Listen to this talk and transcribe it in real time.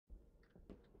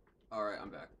Alright, I'm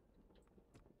back.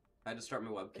 I had to start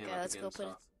my webcam Okay, up let's again, go put.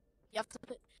 so. You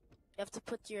have to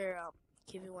put your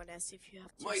KV1S if you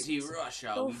have to. Mighty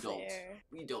Russia, so we fair.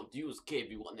 don't use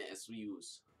KB1S,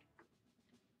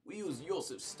 we use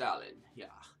Joseph Stalin, yeah.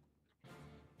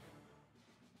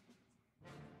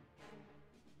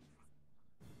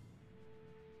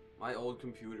 My old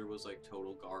computer was like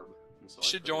total garb, and so You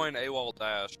should join AWOL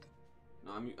Dash.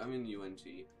 No, I'm in UNT,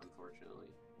 unfortunately.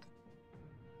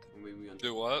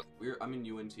 Do what? I'm in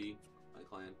UNT, my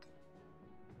clan.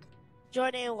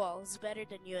 Join AWOL is better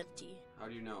than UNT. How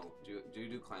do you know? Do you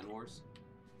do Clan Wars?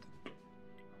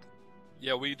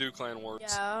 Yeah, we do Clan Wars.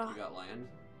 Yeah. You got land?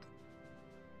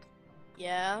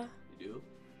 Yeah. You do?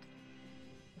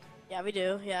 Yeah, we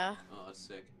do. Yeah. Oh, that's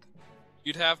sick.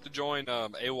 You'd have to join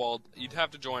AWOL. You'd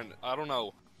have to join. I don't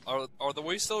know. Are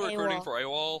we still recruiting AWOL. for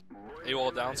AWOL?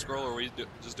 AWOL down scroll, or are we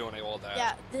just doing AWOL Dash?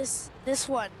 Yeah. This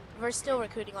one. We're still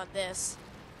recruiting on this.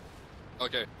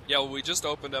 Okay. Yeah, well, we just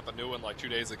opened up a new one like 2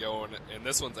 days ago, and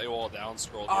this one's AWOL down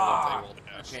scroll. The Ah, other one's AWOL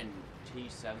Dash. fucking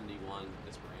T71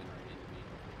 just ran right into me.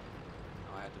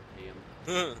 Now I have to pay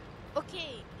him.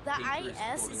 Okay. The Papers,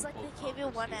 IS is like the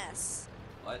quote-unquote, KV1S.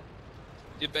 What?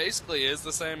 It basically is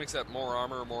the same, except more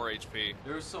armor, more HP,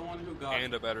 There was someone who got...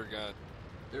 and a better gun.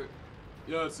 There...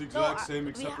 Yeah, it's the No, exact same,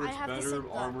 except for I it's have the better same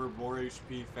gun. armor, more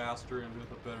HP, faster, and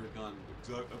with a better gun.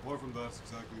 Apart from that, it's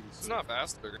exactly the same. It's not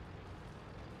faster.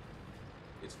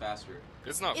 It's faster.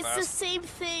 It's not It's fast. the same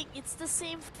thing. It's the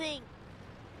same thing.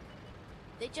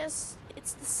 It's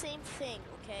the same thing,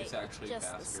 okay? It's actually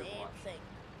just faster, the same watch. thing.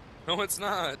 No, it's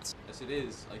not. Yes, it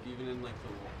is. Like, even in, like,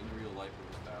 in real life, it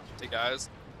was faster. Hey guys,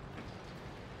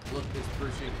 Look, it's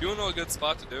Pershing. you know a good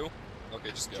spot to do?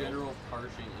 Okay, just go. General Pershing.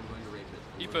 I'm going to rape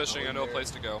it. Keep pushing. I know a place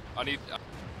to go. I need. I'm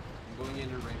going in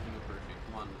and raping the Pershing.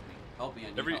 Come on with me. Help me. I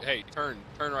need help. Hey, turn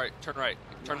right, turn right,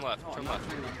 turn left, No, turn I'm not left.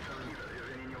 turning left.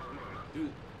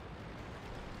 Dude,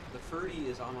 the Ferdy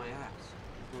is on my ass.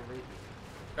 He's gonna rape me.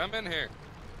 Come in here.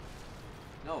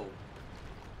 No.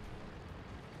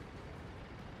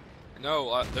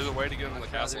 No, there's a way to get in the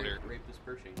I'd castle rather here. rape this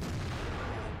Pershing.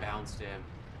 I bounced him.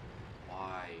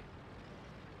 Why?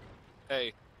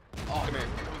 Hey, Oh, come here,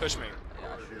 push me. Yeah,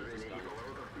 I should have just done it.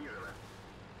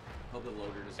 Hope the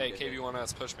loader doesn't Hey, get hit.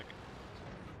 KV1S, push me.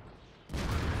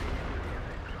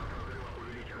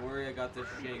 Don't worry, I got this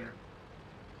shing.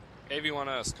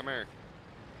 KV1S, come here.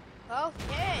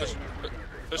 Okay.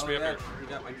 Push Oh, me yeah, up here. he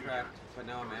got my tracked, but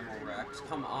now I'm ammo racked.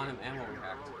 Come on, I'm ammo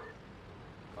racked.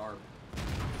 Garb.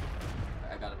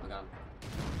 I got him,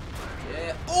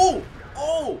 Yeah. Oh!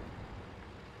 Oh!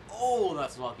 Oh,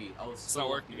 that's lucky. I was It's so not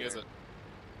lucky working, is there. it?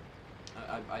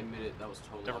 I admit it, that was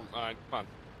totally Never lucky. mind. Come on.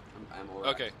 I'm ammo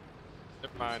racked. Okay.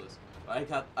 Never mind.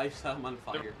 Useless. I set him on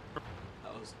fire.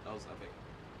 That was epic.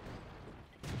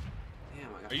 Damn,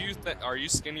 I got Are you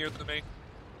skinnier than me?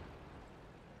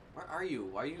 Where are you?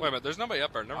 Why are you? Wait a minute. There's nobody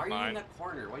up there. Why Never are you in mind. that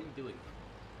corner? What are you doing?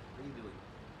 What are you doing?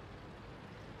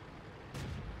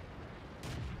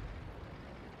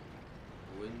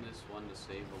 Win this one to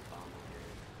save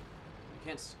Obamacare. You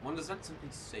can't. One does not simply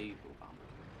save Obamacare.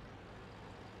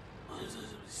 One does not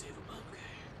simply save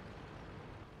Obamacare.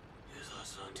 It was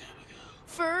lost a long time ago.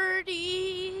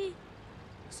 Ferdy.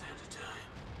 It's time to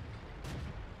time.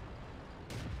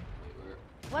 Wait, where?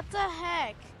 What the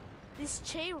heck? This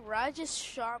Che Raj just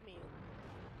shot me.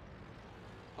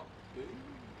 Oh, hey.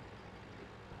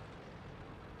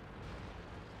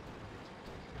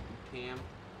 Cam.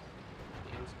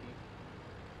 Camski.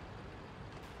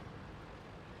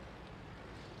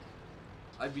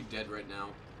 I'd be dead right now.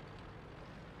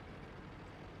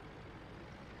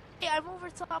 Hey, I'm over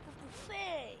top of the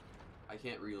thing. I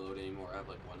can't reload anymore. I have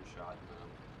like one shot and then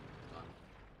I'm done.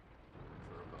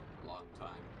 For a long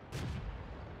time.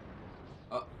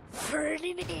 Oh.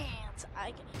 Ferdinand.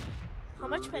 How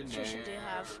much penetration do you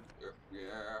have? Yeah.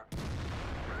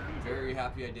 I'm very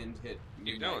happy I didn't hit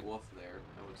You Midnight don't. Wolf there.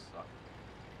 That would suck.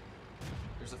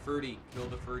 There's a Ferdy. Kill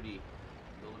the Ferdy.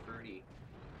 Kill the Ferdy.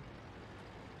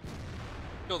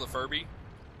 Kill the Furby.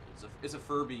 It's a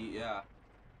Furby, yeah.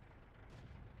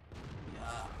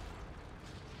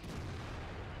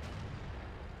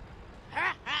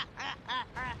 Yeah.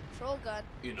 Troll gun.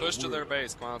 In a Push to their world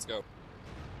base. Come on, let's go.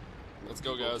 Let's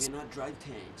go, people guys. cannot drive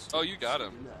tanks. Oh, you got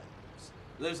him.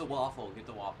 There's a waffle. Get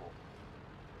the waffle.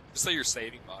 Just say you're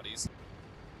saving bodies.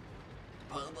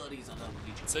 Pile buddies on top of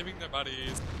each other. Saving their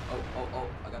bodies. Oh,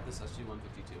 I got this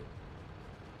SG-152.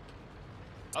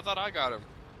 I thought I got him.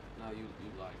 No, you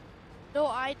lied. No,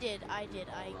 I did. I got him.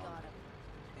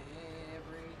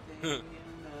 Everything you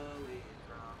know is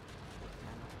wrong. What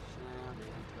kind of sound is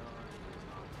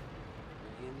wrong?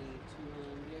 You need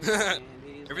to understand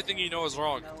is Everything you know is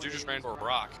wrong. You just ran for a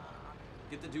rock.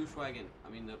 Get the douche wagon. I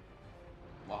mean the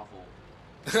waffle.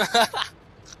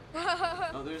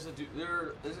 No, there's a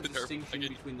distinction wagon.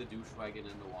 between the douche wagon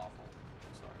and the waffle.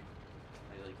 Sorry,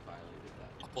 I like violated that.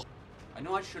 Waffle. I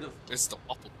know I should have. It's the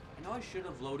waffle. I know I should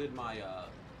have loaded my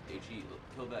HE.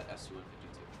 Kill that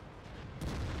SU-152.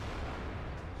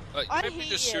 I Maybe hate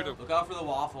just you. shoot him. Look out for the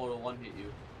waffle. It'll one hit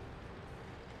you.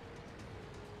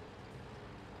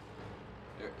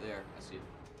 There. I see him.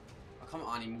 Oh, come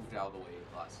on, he moved out of the way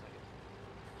last second.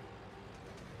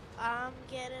 I'm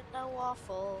getting the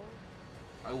waffle.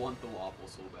 I want the waffle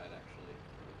so bad, actually.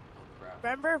 Oh crap.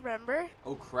 Remember?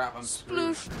 Oh crap, I'm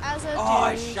screwed. Sploosh as a Oh,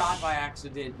 I douche. shot by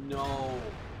accident. No.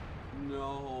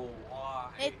 No. Why?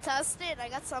 Hey, Tustin, I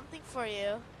got something for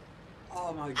you.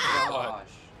 Oh my gosh.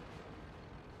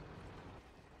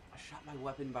 I shot my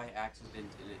weapon by accident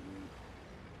and it.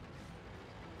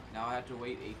 Now I have to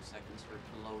wait 8 seconds for it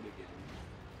to load again.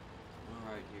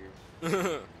 Alright, here.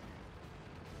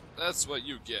 That's what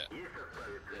you get.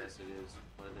 Yes, it is.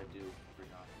 What did I do? I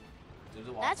forgot. Did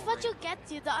the That's waffle what you right? get.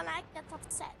 You don't like get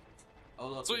upset. Oh,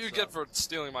 look. That's what you it's, get for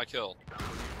stealing my kill.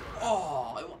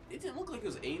 Oh, it didn't look like it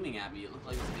was aiming at me. It looked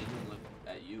like it was aiming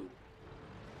at you.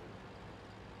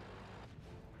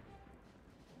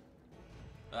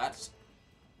 That's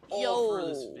all for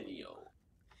this Yo. video.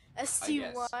 I guess.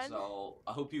 ST1. So,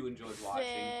 I hope you enjoyed watching.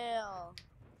 Fail.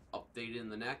 Update in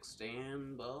the next,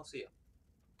 and, well, see ya.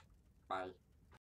 Bye.